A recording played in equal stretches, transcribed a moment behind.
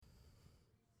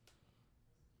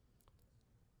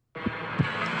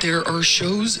There are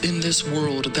shows in this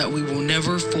world that we will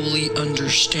never fully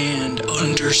understand,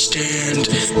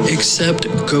 except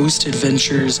Ghost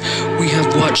Adventures. We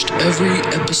have watched every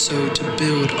episode to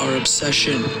build our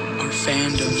obsession, our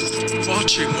fandom.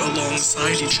 Watching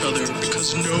alongside each other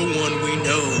because no one we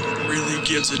know really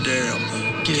gives a damn.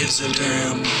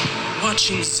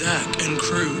 Watching Zach and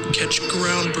crew catch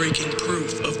groundbreaking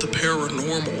proof of the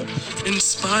paranormal,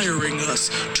 inspiring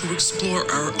us to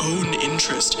explore our own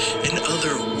interest in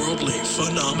otherworldly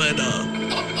phenomena.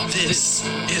 This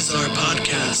is our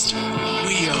podcast.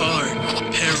 We are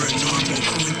Paranormal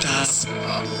Putas.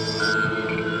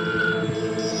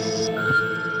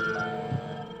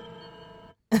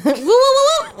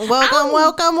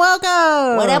 Welcome.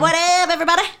 What up,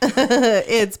 everybody?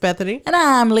 It's Bethany. And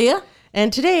I'm Leah.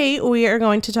 And today we are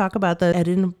going to talk about the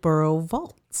Edinburgh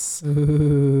Vaults.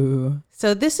 Ooh.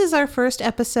 So this is our first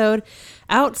episode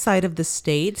outside of the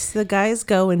States. The guys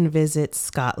go and visit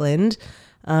Scotland,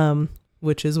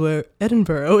 which is where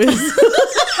Edinburgh is.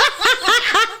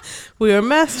 We are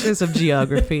masters of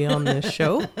geography on this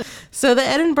show. So the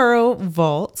Edinburgh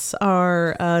Vaults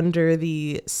are under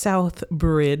the South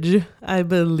Bridge, I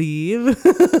believe.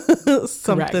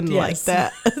 Something like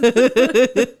that.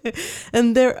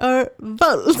 And there are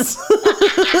vaults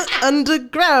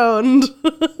underground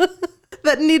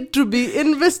that need to be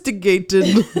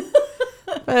investigated.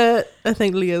 But I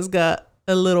think Leah's got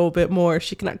a little bit more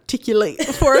she can articulate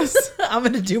for us. I'm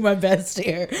going to do my best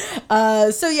here. Now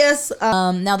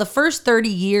the first 30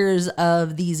 years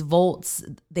of these vaults,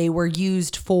 they were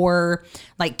used for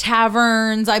like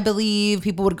taverns, I believe.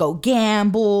 People would go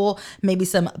gamble, maybe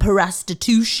some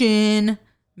prostitution.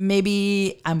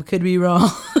 Maybe I could be wrong.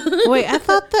 Wait, I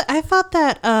thought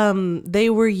that they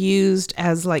were used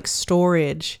as like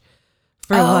storage.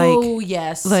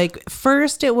 Yes. Like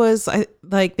first it was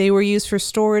like they were used for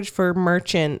storage for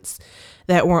merchants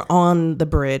that were on the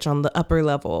bridge on the upper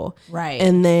level. Right.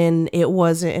 And then it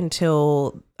wasn't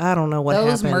until I don't know what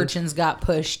happened. Those merchants got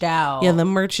pushed out. Yeah, the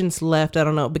merchants left. I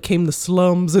don't know. It became the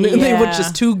slums and they were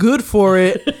just too good for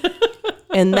it.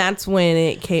 And that's when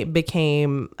it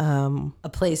became a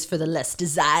place for the less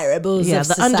desirables. Yeah, of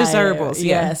the society. undesirables.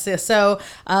 Yeah. Yes. So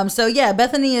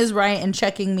Bethany is right in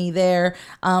checking me there.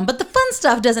 But the fun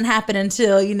stuff doesn't happen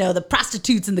until the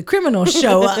prostitutes and the criminals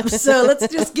show up. So let's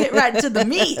just get right to the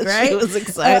meat, right? She was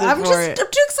excited I'm too excited.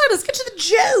 Let's get to the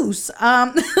juice.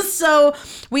 So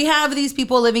we have these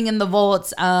people living in the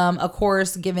vaults. Of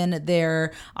course, given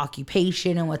their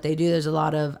occupation and what they do, there's a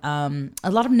lot of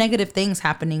negative things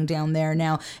happening down there.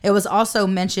 Now, it was also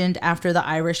mentioned after the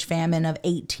Irish famine of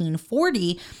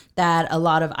 1840 that a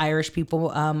lot of Irish people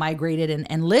migrated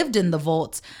and lived in the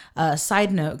vaults.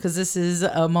 Side note, because this is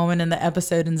a moment in the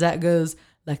episode and Zach goes,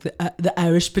 like the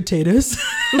Irish potatoes.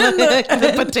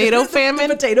 the potato famine.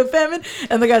 The potato famine.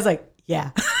 And the guy's like, yeah.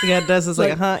 Yeah, it does. It's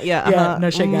like, no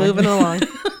shit, moving along.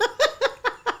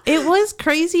 It was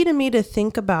crazy to me to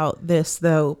think about this,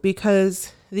 though,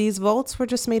 because these vaults were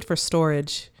just made for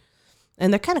storage.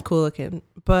 And they're kind of cool looking,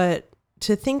 but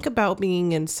to think about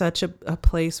being in such a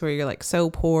place where you're like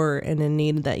so poor and in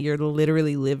need that you're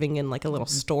literally living in like a little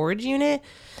storage unit,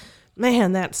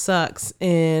 man, that sucks.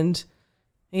 And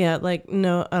yeah, like,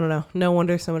 no, I don't know. No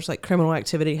wonder so much like criminal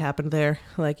activity happened there.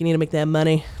 Like you need to make that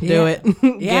money, do it,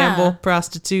 gamble,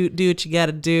 prostitute, do what you got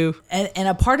to do. And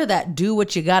a part of that do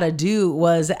what you got to do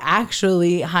was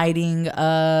actually hiding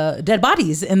dead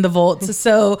bodies in the vaults.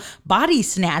 So body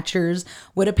snatchers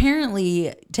would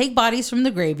apparently take bodies from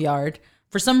the graveyard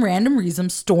for some random reason,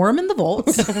 store them in the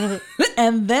vaults,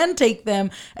 and then take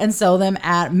them and sell them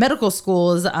at medical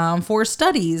schools for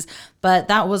studies. But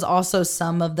that was also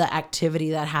some of the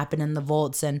activity that happened in the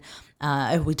vaults. And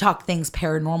if we talk things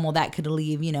paranormal, that could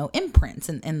leave, imprints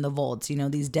in the vaults,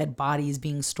 these dead bodies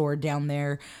being stored down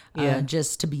there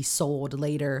just to be sold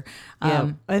later.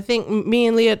 I think me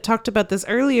and Leah talked about this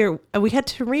earlier. We had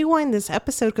to rewind this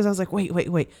episode because I was like,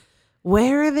 wait.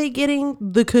 Where are they getting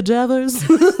the cadavers?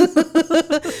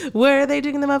 Where are they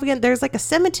digging them up again? There's like a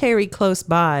cemetery close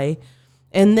by.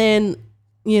 And then,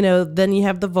 then you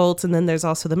have the vaults and then there's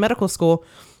also the medical school.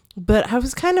 But I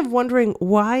was kind of wondering,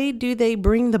 why do they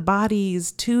bring the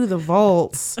bodies to the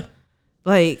vaults?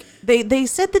 Like they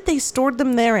said that they stored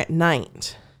them there at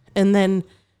night. And then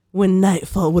when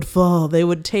nightfall would fall, they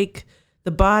would take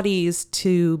the bodies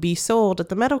to be sold at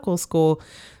the medical school.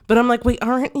 But I'm like, wait,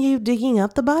 aren't you digging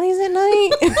up the bodies at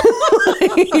night?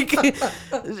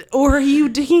 Or are you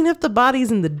digging up the bodies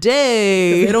in the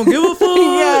day? They don't give a fuck.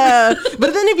 Yeah.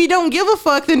 But then if you don't give a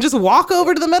fuck, then just walk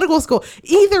over to the medical school.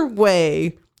 Either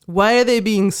way, why are they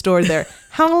being stored there?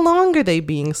 How long are they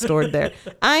being stored there?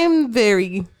 I'm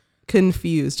very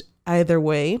confused. Either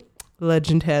way,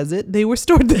 legend has it, they were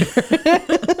stored there.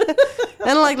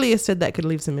 And like Leah said, that could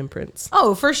leave some imprints.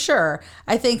 Oh, for sure.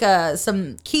 I think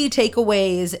some key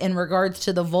takeaways in regards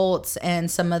to the vaults and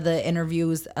some of the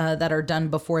interviews that are done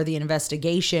before the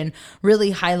investigation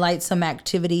really highlight some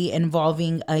activity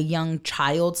involving a young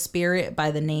child spirit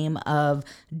by the name of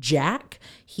Jack.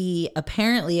 He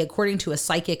apparently, according to a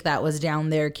psychic that was down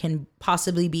there, can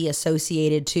possibly be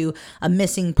associated to a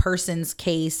missing persons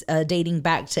case dating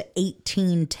back to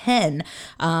 1810.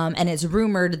 And it's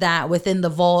rumored that within the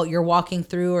vault you're walking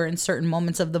through, or in certain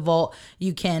moments of the vault,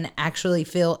 you can actually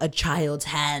feel a child's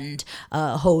hand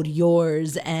hold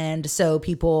yours. And so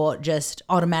people just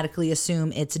automatically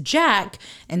assume it's Jack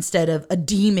instead of a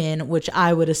demon, which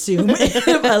I would assume if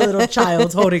a little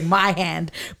child's holding my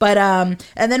hand. But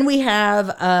and then we have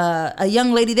a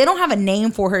young lady. They don't have a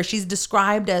name for her. She's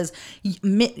described as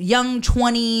young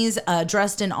 20s,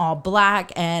 dressed in all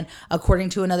black. And according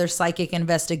to another psychic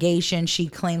investigation, she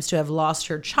claims to have lost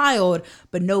her child,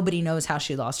 but nobody knows how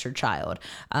she lost her child.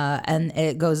 And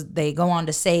they go on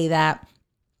to say that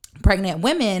pregnant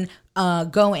women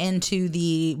go into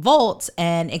the vaults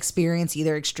and experience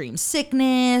either extreme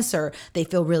sickness or they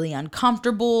feel really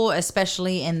uncomfortable,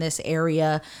 especially in this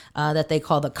area that they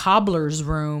call the cobbler's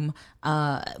room,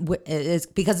 is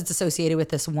because it's associated with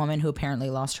this woman who apparently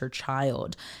lost her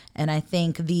child. And I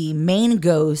think the main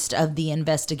ghost of the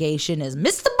investigation is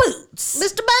Mr. Boots.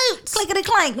 Mr. Boots, clickety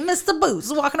clank, Mr.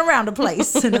 Boots walking around the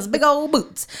place in his big old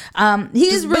boots.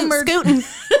 He's rumored.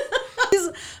 He's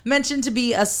mentioned to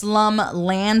be a slum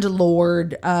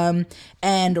landlord.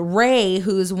 And Ray,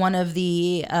 who's one of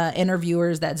the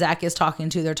interviewers that Zach is talking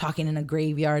to, they're talking in a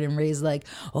graveyard, and Ray's like,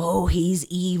 oh, he's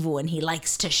evil and he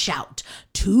likes to shout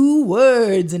 2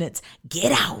 words, and it's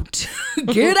get out,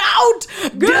 get out,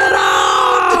 get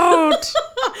out.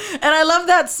 And I love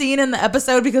that scene in the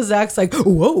episode because Zach's like,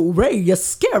 whoa, Ray, you're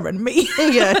scaring me.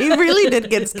 Yeah, he really did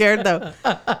get scared though.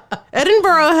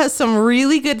 Edinburgh has some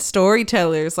really good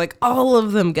storytellers. Like all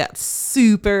of them got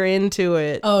super into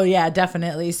it. Oh yeah,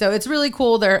 definitely. So it's really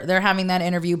cool they're having that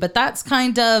interview, but that's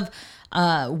kind of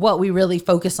what we really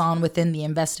focus on within the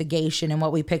investigation and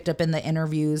what we picked up in the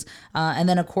interviews. And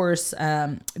then of course,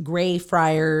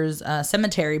 Greyfriars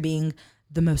Cemetery being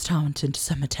the most haunted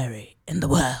cemetery in the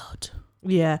world.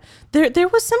 Yeah, there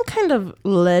was some kind of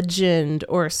legend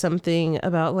or something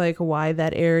about like why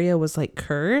that area was like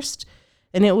cursed.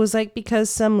 And it was like because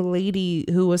some lady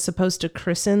who was supposed to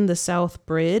christen the South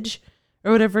Bridge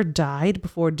or whatever died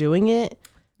before doing it.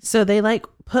 So they like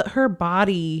put her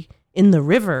body in the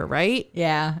river, right?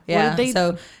 Yeah.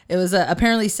 So it was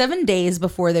apparently 7 days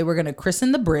before they were going to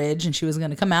christen the bridge, and she was going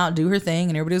to come out and do her thing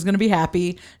and everybody was going to be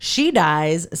happy. She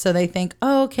dies. So they think,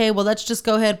 oh, okay, well, let's just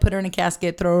go ahead, put her in a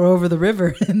casket, throw her over the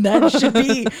river. And that should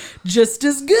be just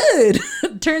as good.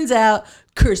 Turns out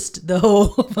cursed the whole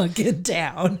fucking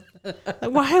town.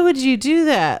 Why would you do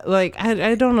that? Like,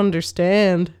 I don't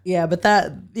understand. Yeah, but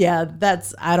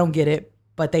that's, I don't get it.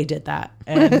 But they did that,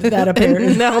 and that apparently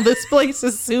and now this place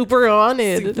is super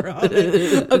haunted.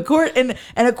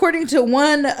 According to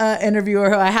one interviewer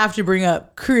who I have to bring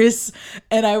up, Chris,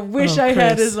 and I wish I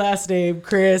had his last name,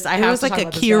 Chris. It was like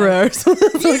Akira or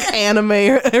something, like anime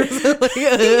or something. He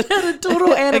had a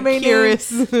total anime name.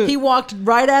 He walked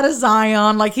right out of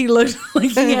Zion, like he looked like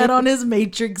he had on his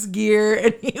Matrix gear,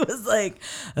 and he was like,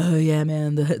 "Oh yeah,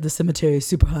 man, the cemetery is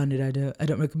super haunted. I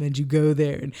don't recommend you go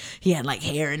there." And he had like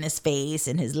hair in his face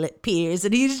and his lip pierced,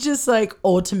 and he's just like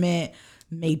ultimate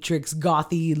Matrix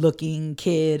gothy looking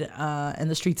kid in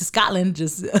the streets of Scotland,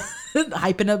 just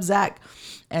hyping up Zach,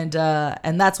 and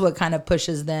that's what kind of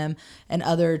pushes them and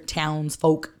other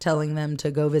townsfolk telling them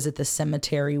to go visit the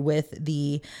cemetery with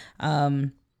the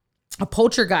a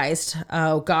poltergeist.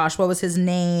 Oh gosh, what was his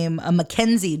name?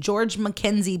 George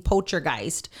Mackenzie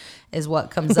poltergeist is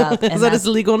what comes up. Is that his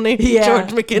legal name? Yeah,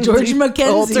 George Mackenzie. George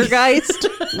Mackenzie poltergeist.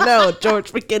 No,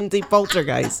 George Mackenzie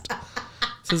poltergeist.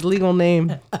 It's his legal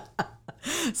name.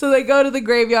 So they go to the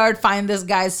graveyard, find this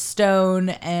guy's stone,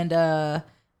 and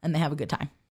they have a good time.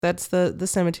 That's the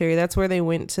cemetery. That's where they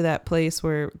went to that place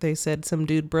where they said some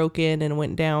dude broke in and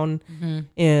went down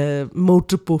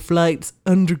multiple flights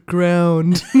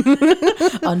underground.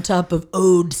 On top of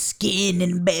old skin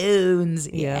and bones.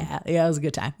 Yeah, it was a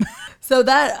good time. So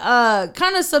that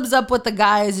kind of sums up what the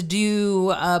guys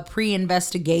do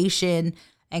pre-investigation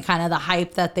and kind of the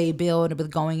hype that they build with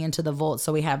going into the vault.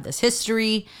 So we have this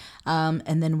history,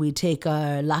 and then we take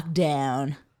our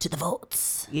lockdown to the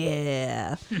vaults.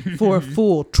 Yeah, for a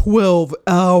full 12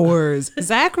 hours.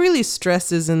 Zach really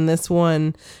stresses in this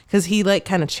one because he like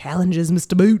kind of challenges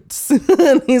Mr. Boots.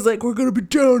 And he's like, we're going to be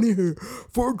down here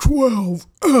for 12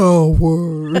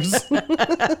 hours.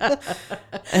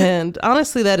 And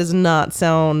honestly, that does not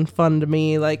sound fun to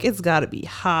me. Like, it's got to be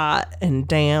hot and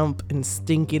damp and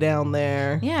stinky down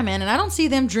there. Yeah, man. And I don't see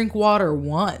them drink water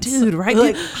once. Dude, right?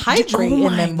 Like, hydrate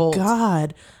in them vaults.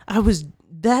 God.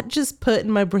 That just put in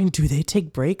my brain, do they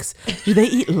take breaks? Do they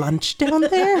eat lunch down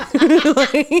there?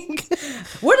 Like,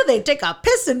 where do they take a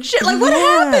piss and shit? Like, what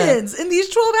happens in these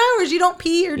 12 hours? You don't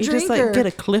pee or you drink just like get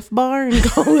a Cliff Bar and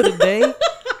call it a day?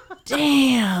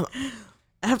 Damn.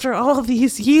 After all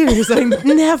these years, I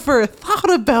never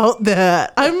thought about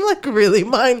that. I'm like really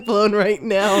mind blown right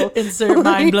now. Insert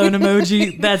mind blown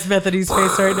emoji. That's Bethany's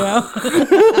face right now.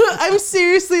 I'm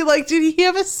seriously like, did he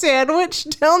have a sandwich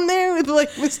down there with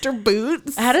like Mr.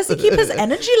 Boots? How does he keep his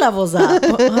energy levels up?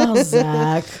 Oh,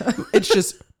 Zach. It's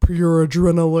just pure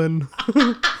adrenaline,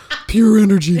 pure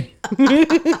energy.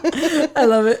 I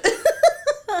love it.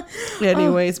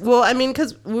 Anyways, well, I mean,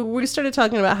 because we started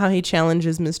talking about how he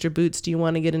challenges Mr. Boots. Do you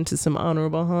want to get into some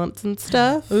honorable haunts and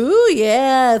stuff? Ooh,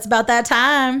 yeah. It's about that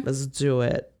time. Let's do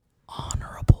it.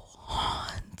 Honorable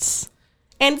haunts.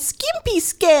 And skimpy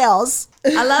scales.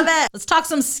 I love it. Let's talk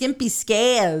some skimpy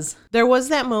scares. There was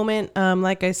that moment,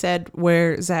 like I said,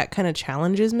 where Zach kind of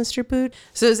challenges Mr. Boot.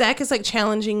 So Zach is like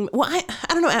challenging. Well, I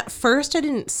don't know. At first, I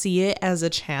didn't see it as a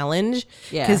challenge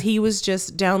because he was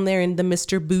just down there in the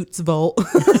Mr. Boots vault.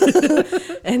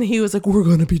 And he was like, we're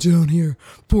going to be down here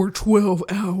for 12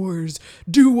 hours.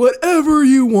 Do whatever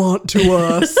you want to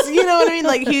us. You know what I mean?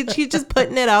 Like he's just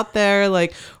putting it out there.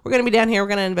 Like, we're going to be down here. We're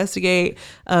going to investigate,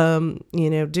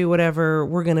 do whatever.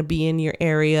 We're going to be in your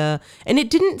area. And it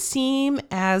didn't seem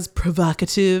as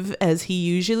provocative as he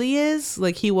usually is.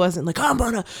 Like, he wasn't like, I'm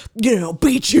gonna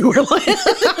beat you, or like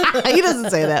he doesn't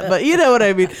say that, but you know what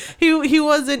I mean. He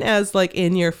wasn't as like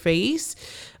in your face.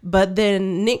 But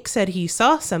then Nick said he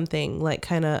saw something like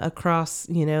kind of across,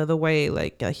 the way,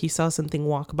 like he saw something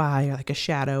walk by, or like a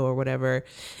shadow or whatever.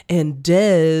 And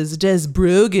Des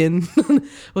Brogan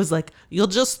was like, you'll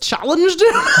just challenged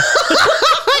him.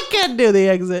 I can't do the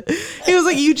exit. He was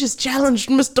like, you just challenged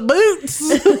Mr. Boots.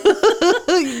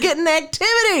 You're getting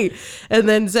activity. And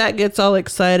then Zach gets all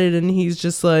excited and he's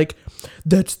just like,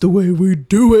 that's the way we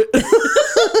do it.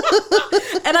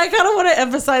 And I kind of want to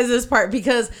emphasize this part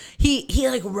because he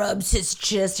like rubs his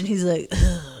chest and he's like,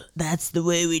 that's the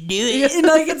way we do it. And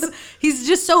like he's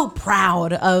just so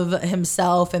proud of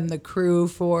himself and the crew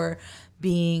for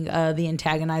being the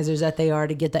antagonizers that they are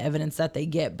to get the evidence that they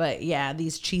get. But yeah,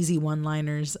 these cheesy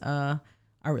one-liners are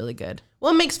really good.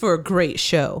 Well, it makes for a great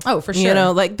show. Oh, for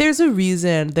sure. Like there's a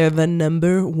reason they're the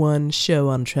 #1 show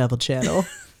on Travel Channel.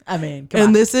 I mean,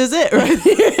 this is it right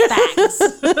here. Thanks.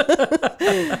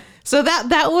 So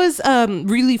that was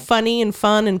really funny and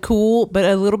fun and cool, but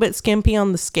a little bit skimpy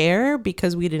on the scare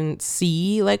because we didn't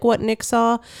see like what Nick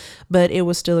saw, but it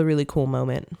was still a really cool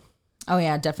moment. Oh,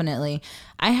 yeah, definitely.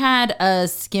 I had a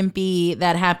skimpy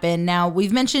that happened. Now,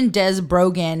 we've mentioned Des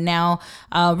Brogan. Now,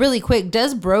 really quick,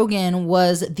 Des Brogan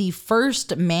was the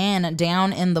first man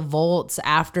down in the vaults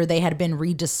after they had been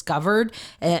rediscovered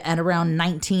at around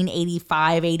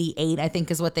 1985, 88, I think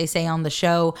is what they say on the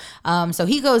show. So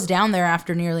he goes down there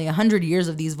after nearly 100 years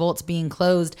of these vaults being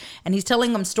closed, and he's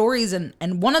telling them stories.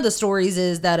 And one of the stories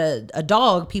is that a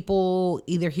dog, people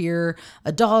either hear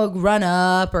a dog run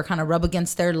up or kind of rub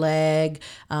against their leg,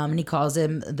 and he calls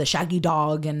him the shaggy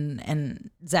dog, and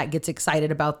Zach gets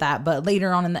excited about that. But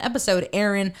later on in the episode,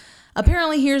 Aaron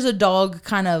apparently hears a dog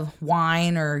kind of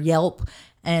whine or yelp,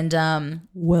 and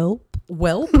Whelp.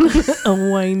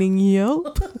 A whining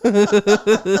yelp.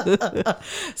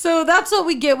 So that's what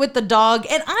we get with the dog,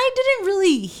 and I didn't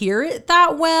really hear it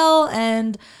that well,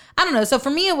 and I don't know. So for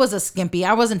me, it was a skimpy.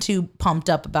 I wasn't too pumped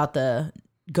up about the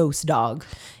ghost dog.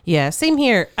 Yeah, same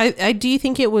here. I do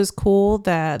think it was cool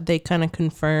that they kind of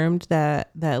confirmed that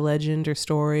legend or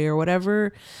story or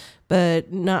whatever,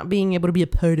 but not being able to be a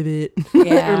part of it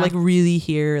or like really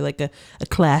hear like a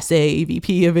class A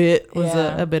EVP of it was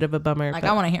a bit of a bummer. Like,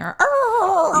 I want to hear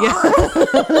yeah.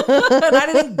 And I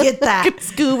didn't get that.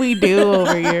 Scooby-Doo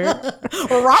over here.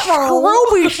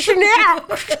 Ruby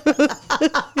snacks.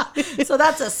 So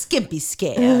that's a skimpy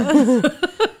scare.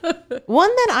 One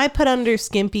that I put under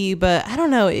skimpy, but I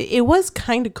don't know, it was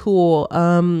kind of cool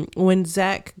when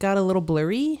Zach got a little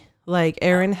blurry. Like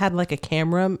Aaron had like a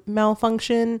camera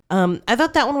malfunction. I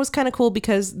thought that one was kind of cool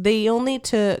because they only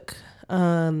took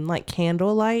like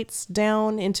candle lights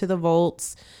down into the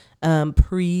vaults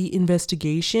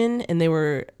pre-investigation, and they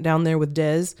were down there with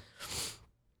Des.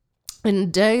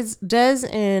 And Des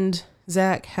and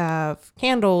Zach have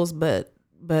candles, but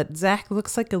Zach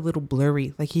looks like a little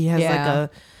blurry. Like he has like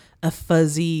a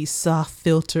fuzzy, soft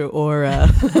filter aura,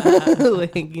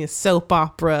 like a soap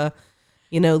opera,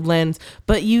 lens.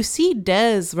 But you see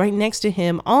Des right next to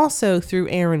him also through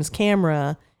Aaron's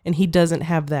camera, and he doesn't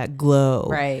have that glow.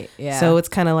 Right. Yeah. So it's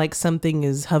kind of like something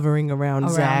is hovering around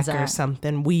Zach or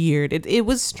something weird. It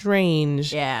was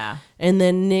strange. Yeah. And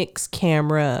then Nick's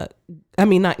camera,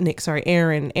 not Nick, sorry,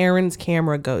 Aaron's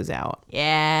camera goes out.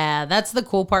 Yeah, that's the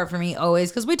cool part for me always,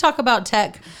 because we talk about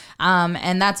tech,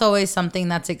 and that's always something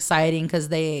that's exciting because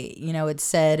they, it's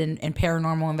said in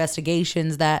paranormal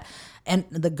investigations that and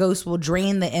the ghost will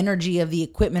drain the energy of the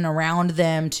equipment around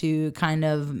them to kind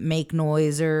of make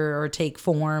noise or take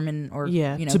form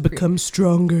to become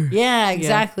stronger. Yeah,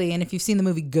 exactly. Yeah. And if you've seen the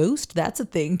movie Ghost, that's a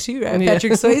thing too, right? Yeah.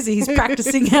 Patrick Swayze, he's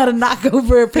practicing how to knock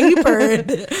over a paper, and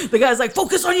the guy's like,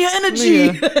 "Focus on your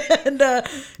energy." Yeah. And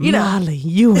Molly,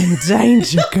 you in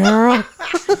danger, girl.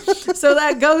 So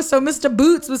Mr.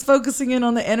 Boots was focusing in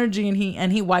on the energy,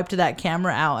 and he wiped that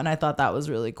camera out, and I thought that was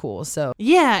really cool. So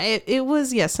yeah, it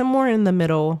was somewhere in the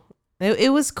middle.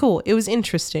 It was cool. It was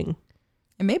interesting.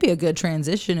 It may be a good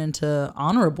transition into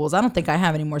honorables. I don't think I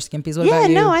have any more skimpies. What about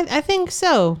you? No, I think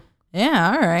so.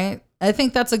 Yeah, all right. I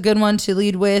think that's a good one to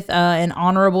lead with. In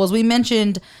honorables, we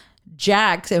mentioned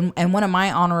Jax, and one of my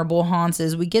honorable haunts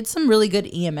is we get some really good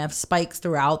EMF spikes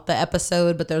throughout the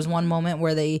episode, but there's one moment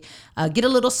where they get a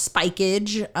little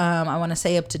spikeage. I want to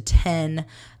say up to 10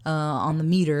 on the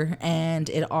meter, and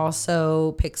it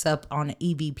also picks up on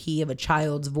EVP of a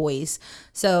child's voice.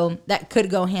 So that could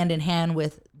go hand in hand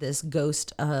with this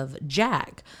ghost of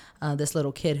Jack, this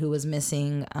little kid who was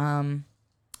missing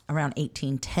around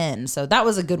 1810. So that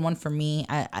was a good one for me.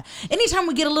 I anytime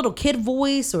we get a little kid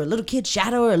voice or a little kid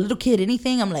shadow or a little kid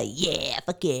anything, I'm like, yeah,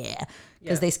 fuck yeah,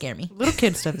 because they scare me. Little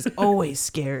kid stuff is always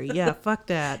scary. Yeah, fuck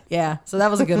that. Yeah, so that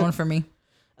was a good one for me.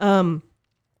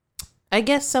 I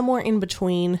guess somewhere in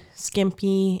between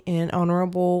skimpy and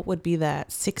honorable would be that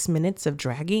 6 minutes of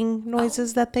dragging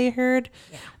noises that they heard.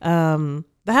 Yeah.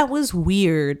 That was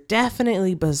weird,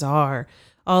 definitely bizarre.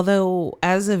 Although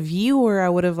as a viewer, I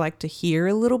would have liked to hear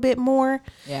a little bit more.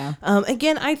 Yeah.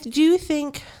 Again, I do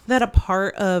think that a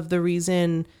part of the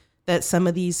reason that some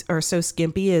of these are so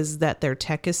skimpy is that their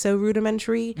tech is so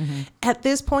rudimentary. Mm-hmm. At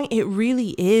this point, it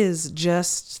really is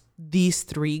just these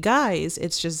three guys.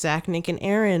 It's just Zach, Nick, and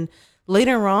Aaron.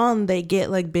 Later on, they get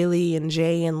like Billy and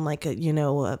Jay and like a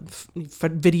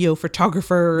video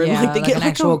photographer, and like they get an like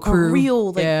actual crew. A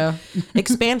real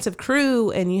expansive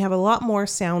crew, and you have a lot more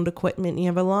sound equipment. You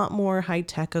have a lot more high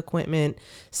tech equipment,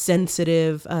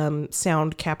 sensitive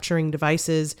sound capturing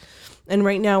devices, and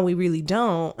right now we really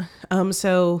don't.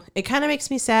 So it kind of makes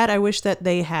me sad. I wish that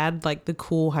they had like the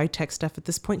cool high tech stuff at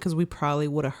this point, because we probably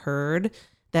would have heard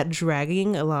that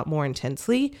dragging a lot more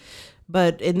intensely.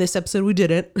 But in this episode, we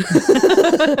didn't.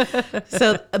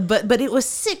 So, but it was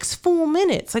 6 full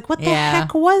minutes. Like, what the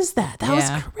heck was that? That was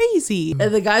crazy.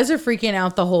 The guys are freaking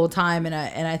out the whole time, and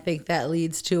I think that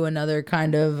leads to another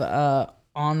kind of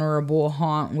honorable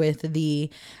haunt with the.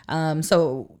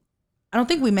 So, I don't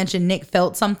think we mentioned Nick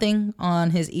felt something on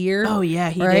his ear. Oh yeah,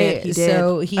 he did. He did.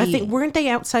 So I think weren't they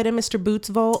outside of Mr. Boots'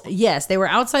 vault? Yes, they were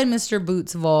outside Mr.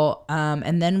 Boots' vault.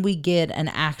 And then we get an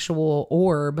actual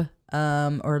orb.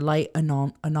 Or light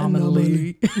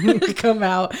anomaly come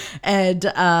out, and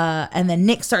then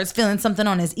Nick starts feeling something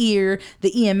on his ear. The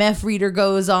EMF reader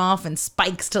goes off and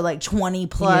spikes to like 20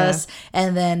 plus,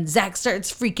 and then Zach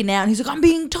starts freaking out, and he's like, "I'm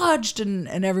being touched," and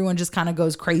everyone just kind of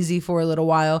goes crazy for a little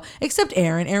while, except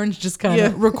Aaron. Aaron's just kind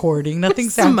of recording,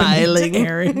 nothing's smiling, happening to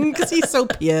Aaron because he's so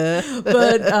pure.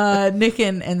 But Nick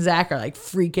and Zach are like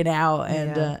freaking out,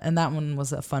 and that one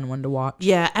was a fun one to watch.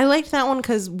 Yeah, I liked that one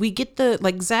because we get the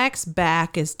Zach's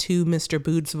back is to Mr.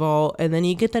 Boots' vault, and then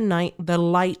you get the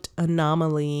light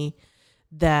anomaly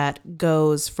that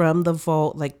goes from the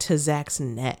vault to Zach's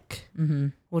neck,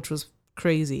 which was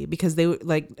crazy because they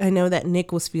I know that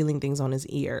Nick was feeling things on his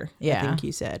ear. I think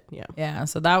you said. Yeah,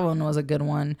 so that one was a good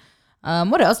one.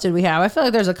 What else did we have? I feel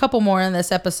like there's a couple more in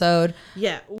this episode.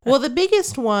 Yeah, well, the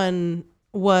biggest one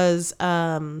was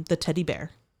the teddy bear.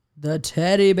 The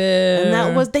teddy bear. And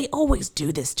that was, they always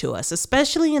do this to us,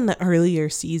 especially in the earlier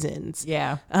seasons.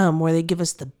 Yeah. Where they give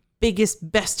us the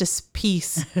biggest, bestest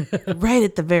piece right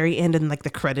at the very end, and the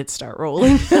credits start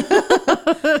rolling.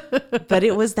 But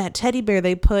it was that teddy bear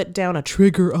they put down a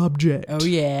trigger object. Oh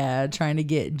yeah, trying to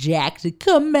get Jack to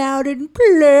come out and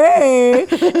play,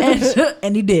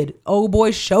 and he did. Old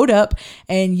boy showed up,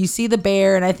 and you see the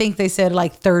bear, and I think they said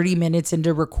like 30 minutes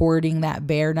into recording that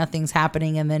bear, nothing's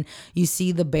happening, and then you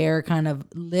see the bear kind of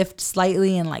lift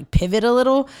slightly and like pivot a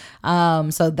little.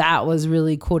 So that was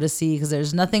really cool to see because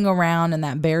there's nothing around, and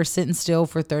that bear sitting still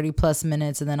for 30 plus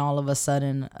minutes, and then all of a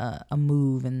sudden a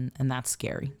move, and that's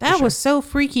scary. That was so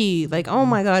freaky. Like, oh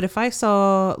my God, if I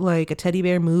saw like a teddy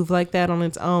bear move like that on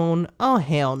its own, oh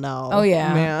hell no. Oh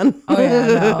yeah, man. Oh yeah,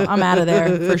 no, I'm out of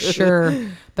there for sure.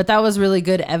 But that was really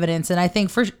good evidence, and I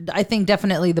think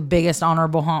definitely the biggest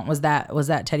honorable haunt was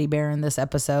that teddy bear in this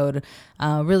episode.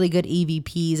 Really good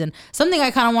EVPs, and something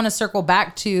I kind of want to circle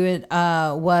back to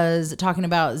was talking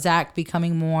about Zach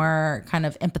becoming more kind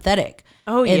of empathetic.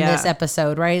 In this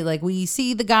episode, right? Like we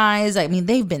see the guys. I mean,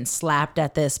 they've been slapped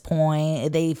at this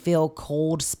point. They feel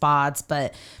cold spots,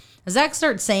 but Zach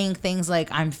starts saying things like,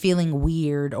 I'm feeling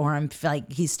weird, or I'm like,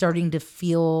 he's starting to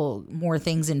feel more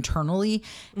things internally.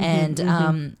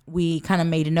 And we kind of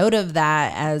made a note of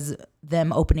that as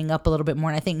them opening up a little bit more.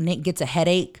 And I think Nick gets a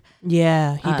headache.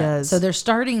 Yeah, he does. So they're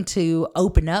starting to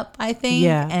open up, I think,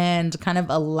 and kind of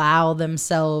allow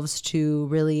themselves to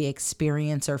really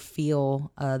experience or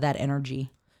feel that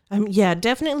energy. Yeah,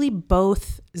 definitely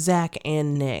both Zach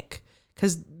and Nick.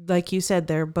 Because like you said,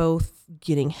 they're both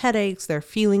getting headaches. They're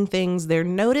feeling things. They're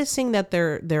noticing that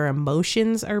their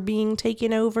emotions are being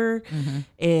taken over,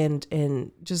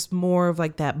 and just more of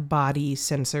like that body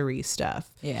sensory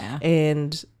stuff. Yeah.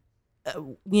 And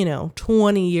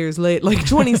 20 years later, like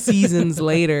 20 seasons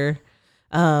later,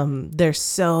 they're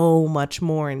so much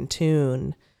more in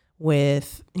tune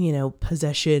with,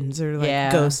 possessions or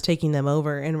like ghosts taking them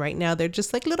over. And right now they're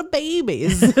just like little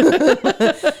babies and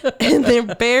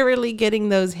they're barely getting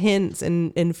those hints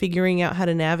and figuring out how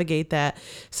to navigate that.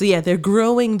 So yeah, they're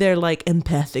growing their like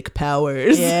empathic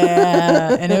powers.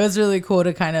 Yeah. And it was really cool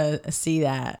to kind of see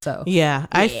that. So yeah,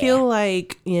 I feel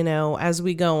like, as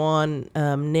we go on,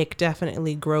 Nick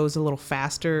definitely grows a little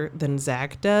faster than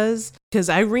Zach does. Cause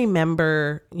I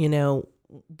remember,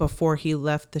 before he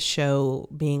left the show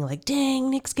being like, dang,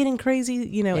 Nick's getting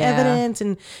crazy, evidence,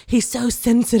 and he's so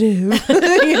sensitive,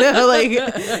 like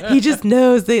he just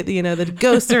knows that, the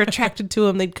ghosts are attracted to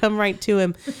him. They'd come right to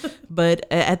him. But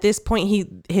at this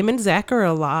point, him and Zach are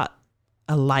a lot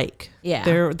alike. Yeah.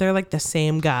 They're like the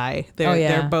same guy.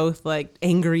 They're both like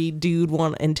angry dude,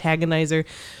 one antagonizer.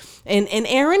 And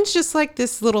Aaron's just like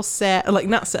this little sad, like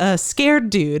not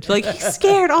scared dude. Like he's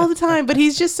scared all the time, but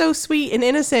he's just so sweet and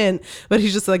innocent. But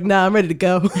he's just like, nah, I'm ready to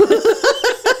go.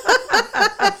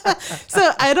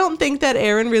 So I don't think that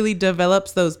Aaron really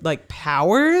develops those like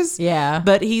powers. Yeah.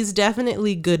 But he's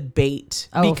definitely good bait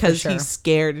because he's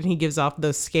scared and he gives off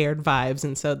those scared vibes.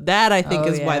 And so that I think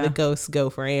is why the ghosts go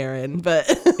for Aaron. But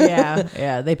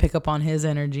yeah, they pick up on his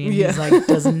energy and he's like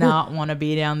does not want to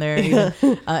be down there.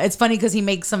 It's funny because he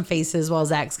makes some faces while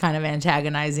Zach's kind of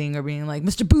antagonizing or being like,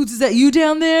 Mr. Boots, is that you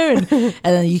down there? And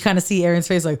then you kind of see Aaron's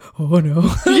face like, oh no.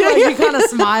 He kind of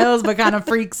smiles but kind of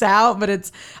freaks out. But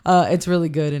it's really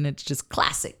good and it's just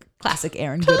classic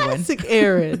Aaron Goodwin. Classic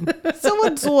Aaron. So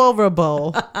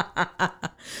adorable.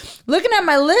 Looking at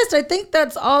my list, I think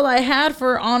that's all I had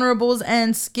for honorables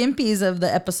and skimpies of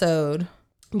the episode.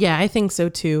 Yeah, I think so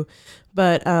too.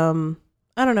 But I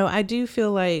don't know. I do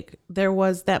feel like there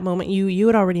was that moment you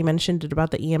had already mentioned it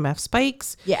about the EMF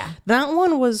spikes. Yeah. That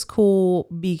one was cool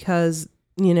because,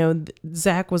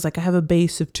 Zach was like, I have a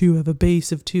base of 2, I have a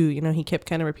base of 2. He kept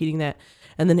kind of repeating that.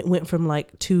 And then it went from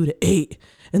like 2 to 8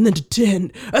 and then to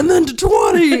 10 and then to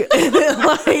 20. And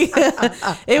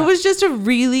it was just a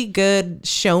really good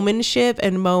showmanship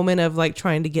and moment of like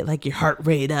trying to get like your heart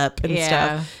rate up and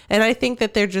stuff. And I think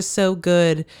that they're just so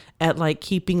good at like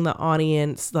keeping the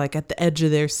audience like at the edge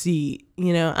of their seat,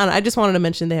 And I just wanted to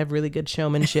mention they have really good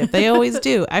showmanship. They always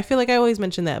do. I feel like I always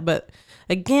mention that, but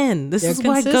again, this is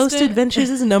why Ghost Adventures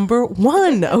is number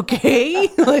 1. Okay,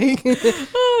 like they're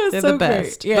the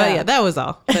best. Great. Yeah. But yeah, that was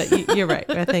all. But you're right.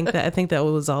 I think that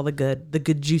was all the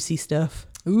good juicy stuff.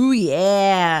 Ooh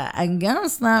yeah, I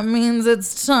guess that means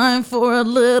it's time for a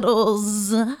little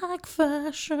Zach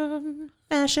fashion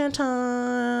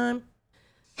time.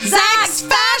 Zach's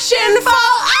fashion for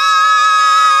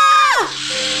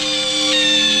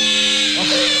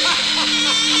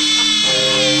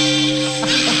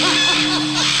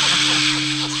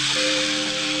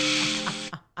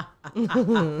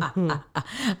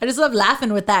I just love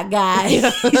laughing with that guy.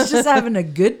 He's just having a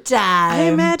good time. I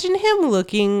imagine him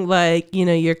looking like,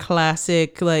 your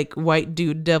classic like white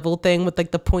dude devil thing with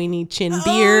like the pointy chin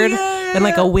beard and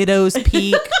like a widow's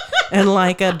peak. and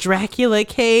like a Dracula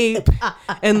cape,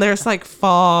 and there's like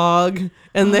fog,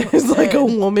 and there's like a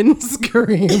woman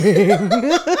screaming.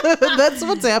 That's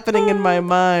what's happening in my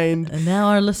mind. And now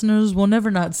our listeners will never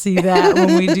not see that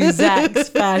when we do Zach's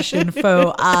fashion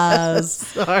faux eyes.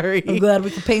 Sorry. I'm glad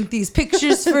we could paint these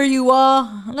pictures for you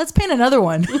all. Let's paint another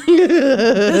one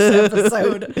this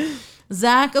episode.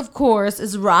 Zach, of course,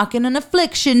 is rocking an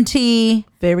affliction tee.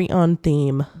 Very on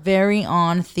theme. Very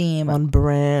on theme. On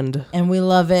brand. And we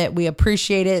love it. We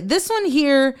appreciate it. This one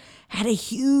here had a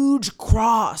huge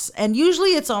cross. And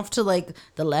usually it's off to like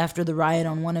the left or the right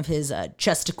on one of his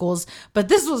chesticles. But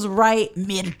this was right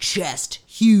mid-chest.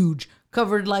 Huge.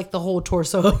 Covered like the whole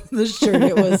torso of the shirt.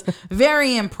 It was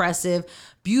very impressive.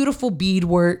 Beautiful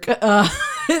beadwork.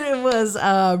 It was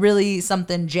really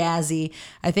something jazzy.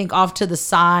 I think off to the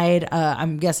side,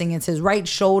 I'm guessing it's his right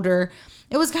shoulder.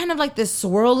 It was kind of like this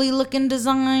swirly looking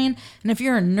design. And if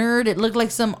you're a nerd, it looked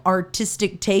like some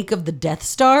artistic take of the Death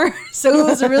Star. So it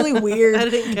was really weird I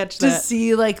didn't catch to that.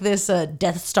 see like this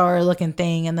Death Star looking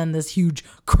thing and then this huge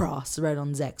cross right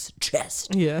on Zach's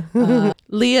chest. Yeah.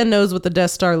 Leah knows what the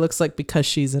Death Star looks like because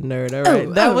she's a nerd. All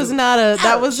right. That was not.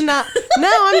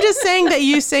 No, I'm just saying that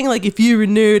you saying like, if you're a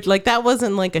nerd, like that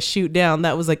wasn't like a shoot down.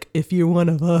 That was like, if you're one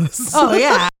of us. Oh,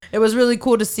 yeah. It was really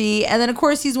cool to see. And then, of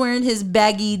course, he's wearing his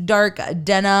baggy, dark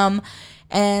denim.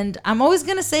 And I'm always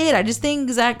going to say it. I just think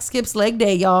Zach skips leg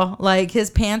day, y'all. Like, his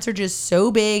pants are just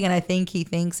so big, and I think he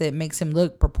thinks it makes him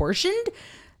look proportioned.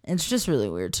 It's just really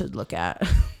weird to look at.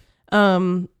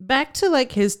 Back to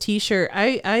like his t-shirt.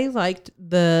 I liked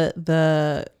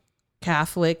the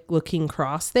Catholic looking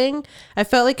cross thing. I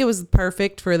felt like it was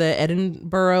perfect for the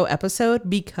Edinburgh episode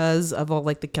because of all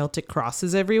like the Celtic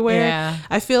crosses everywhere. Yeah.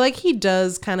 I feel like he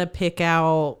does kind of pick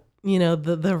out, you know,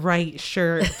 the right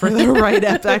shirt for the right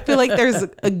episode. I feel like there's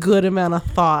a good amount of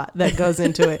thought that goes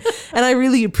into it. And I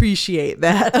really appreciate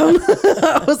that.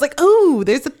 I was like, oh,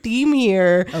 there's a theme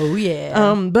here. Oh,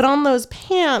 yeah. But on those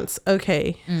pants,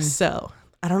 okay, so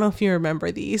I don't know if you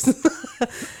remember these.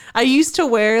 I used to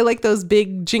wear like those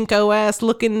big Jinko ass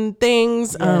looking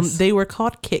things. Yes. They were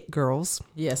called kit girls.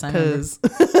 Yes, I remember. 'Cause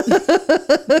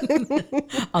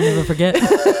I'll never forget.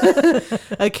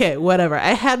 okay, whatever. I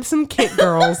had some kit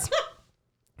girls.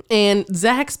 And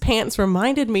Zach's pants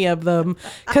reminded me of them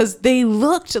because they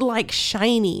looked like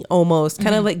shiny almost,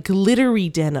 kind of like glittery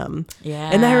denim. Yeah.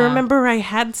 And I remember I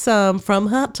had some from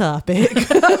Hot Topic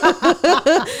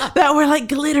that were like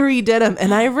glittery denim.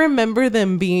 And I remember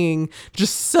them being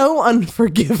just so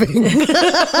unforgiving.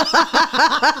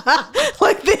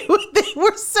 Like they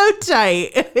were so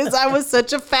tight because I was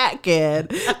such a fat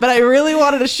kid. But I really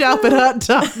wanted to shop at Hot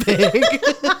Topic.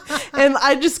 And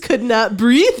I just could not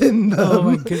breathe in them. Oh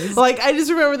my goodness. Like, I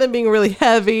just remember them being really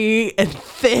heavy and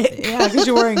thick. Yeah, because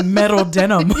you're wearing metal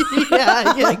denim.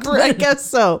 yeah, I guess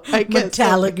so.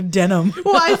 Metallic denim.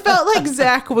 Well, I felt like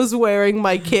Zach was wearing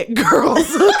my kit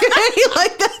girls, okay?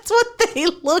 Like, that's what they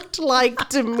looked like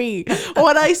to me.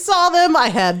 When I saw them, I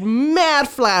had mad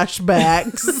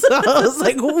flashbacks. So I was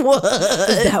like, what?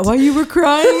 Is that why you were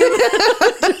crying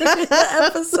during the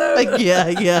episode? Like,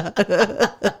 yeah.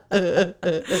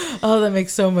 Oh, that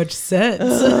makes so much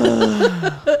sense.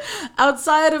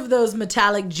 Outside of those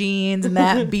metallic jeans and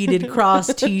that beaded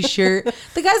cross t-shirt,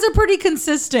 the guys are pretty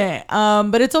consistent.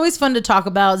 But it's always fun to talk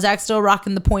about. Zach's still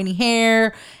rocking the pointy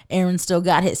hair. Aaron still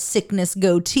got his sickness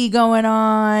goatee going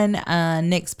on.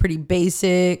 Nick's pretty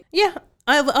basic. Yeah.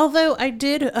 Although I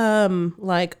did,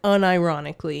 like,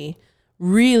 unironically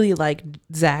really like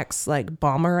Zach's like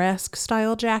bomber-esque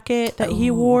style jacket that he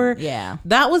wore. Yeah.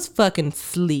 That was fucking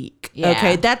sleek. Yeah.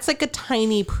 Okay. That's like a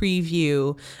tiny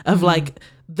preview of like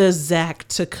the Zach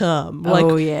to come.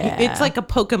 Like, yeah. It's like a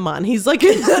Pokemon. He's like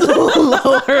in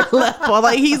the lower level.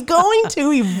 Like he's going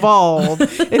to evolve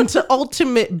into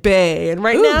Ultimate Bay. And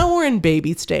right now we're in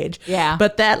baby stage. Yeah.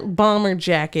 But that bomber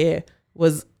jacket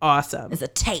was awesome. It's a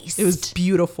taste. It was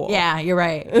beautiful. Yeah, you're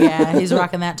right. Yeah, he's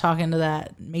rocking that, talking to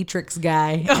that Matrix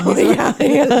guy. Oh, yeah.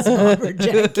 His bomber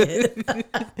jacket.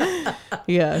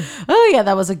 Yeah. Oh, yeah,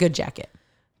 that was a good jacket.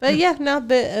 But yeah, no,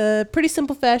 the pretty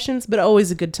simple fashions, but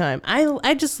always a good time.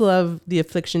 I just love the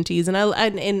Affliction tees, and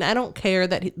I don't care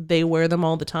that they wear them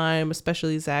all the time,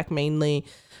 especially Zach mainly.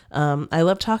 I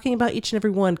love talking about each and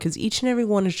every one because each and every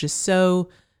one is just so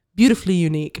beautifully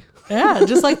unique. Yeah,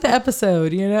 just like the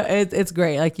episode, you know, it's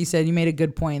great. Like you said, you made a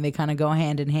good point. They kind of go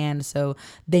hand in hand, so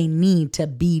they need to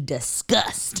be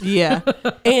discussed. Yeah.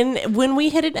 And when we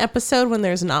hit an episode when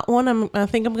there's not one, I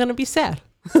think I'm going to be sad.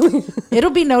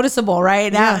 It'll be noticeable,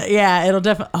 right? Now, yeah, it'll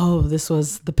definitely. Oh, this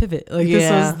was the pivot. Like this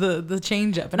was the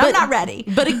change up, and I'm not ready.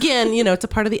 But again, you know, it's a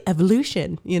part of the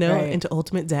evolution, you know, Right. into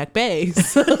Ultimate Zach Bay.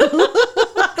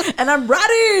 And And I'm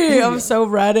ready. I'm so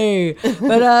ready.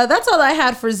 But that's all I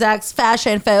had for Zach's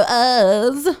fashion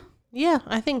photos. Yeah,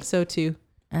 I think so too.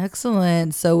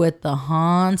 Excellent. So with the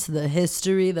haunts, the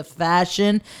history, the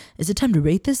fashion, is it time to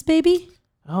rate this baby?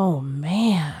 Oh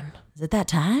man. Is it that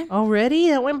time? Already?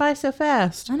 That went by so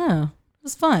fast. I know. It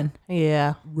was fun.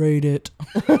 Yeah. Rate it.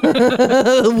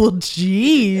 Well,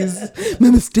 jeez.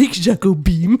 My mistake, Jaco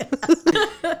Beam.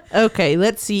 Okay,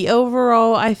 let's see.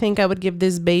 Overall, I think I would give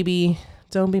this baby,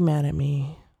 don't be mad at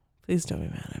me. Please don't be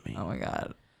mad at me. Oh my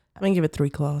God. I'm going to give it 3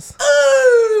 claws.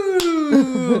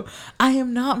 Ooh, I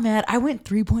am not mad. I went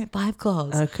 3.5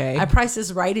 claws. Okay. I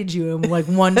prices righted you in like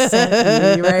 1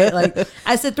 cent, right? Like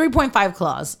I said 3.5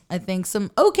 claws. I think we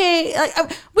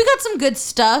got some good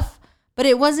stuff, but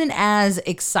it wasn't as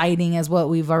exciting as what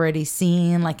we've already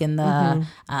seen, like in the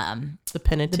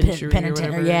penitentiary. Penitentiary,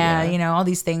 or whatever. yeah, you know, all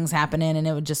these things happening, and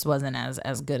it just wasn't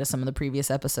as good as some of the previous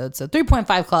episodes. So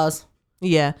 3.5 claws.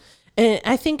 Yeah. And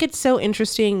I think it's so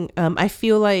interesting. I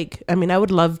feel like, I would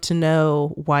love to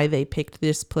know why they picked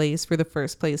this place for the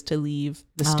first place to leave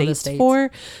the States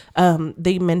for.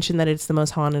 They mentioned that it's the most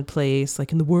haunted place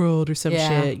like in the world or some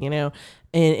shit, you know.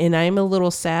 And I'm a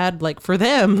little sad, like for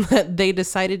them, that they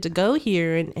decided to go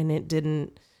here and it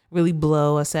didn't really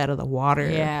blow us out of the water,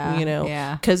 you know.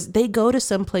 Yeah. Because they go to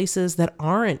some places that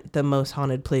aren't the most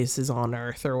haunted places on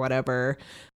Earth or whatever.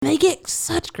 They get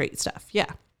such great stuff.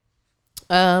 Yeah.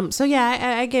 So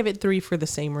yeah, I gave it 3 for the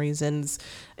same reasons.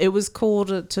 It was cool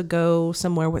to go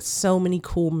somewhere with so many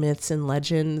cool myths and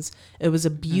legends. It was a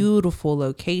beautiful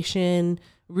location,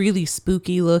 really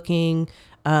spooky looking.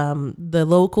 The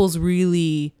locals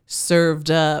really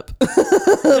served up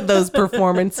those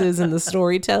performances and the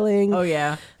storytelling. Oh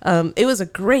yeah. It was a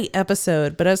great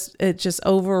episode, but it just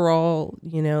overall,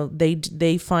 you know,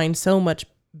 they find so much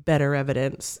better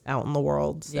evidence out in the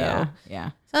world. So Yeah.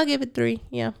 So I'll give it 3.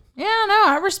 Yeah. Yeah, no,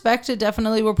 I respect it.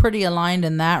 Definitely, we're pretty aligned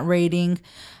in that rating.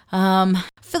 Feeling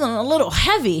a little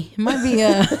heavy. It might be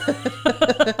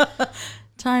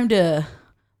time to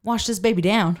wash this baby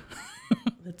down.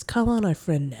 Let's call on our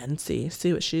friend Nancy,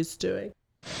 see what she's doing.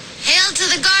 Hail to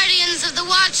the guardians of the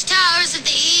watchtowers of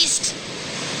the East,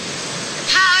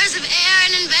 the powers of air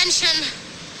and invention.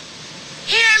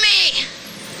 Hear me!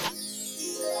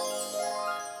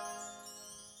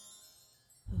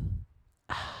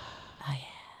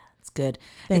 Good.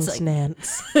 Thanks, it's like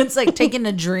Nance. it's like taking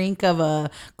a drink of a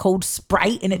cold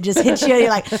Sprite and it just hits you. You're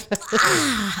like, that's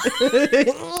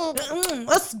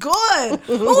good.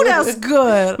 Oh, that's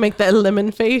good. Make that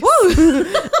lemon face.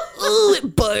 Ooh,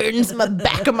 it burns my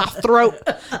back of my throat.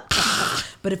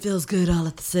 But it feels good all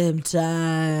at the same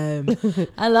time.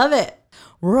 I love it.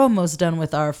 We're almost done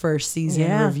with our first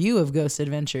season review of Ghost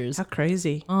Adventures. How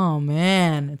crazy. Oh,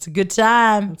 man. It's a good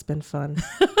time. It's been fun.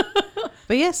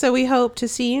 But yeah, so we hope to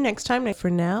see you next time. For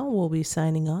now, we'll be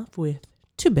signing off with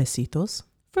 2 besitos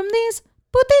from these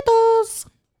putitos.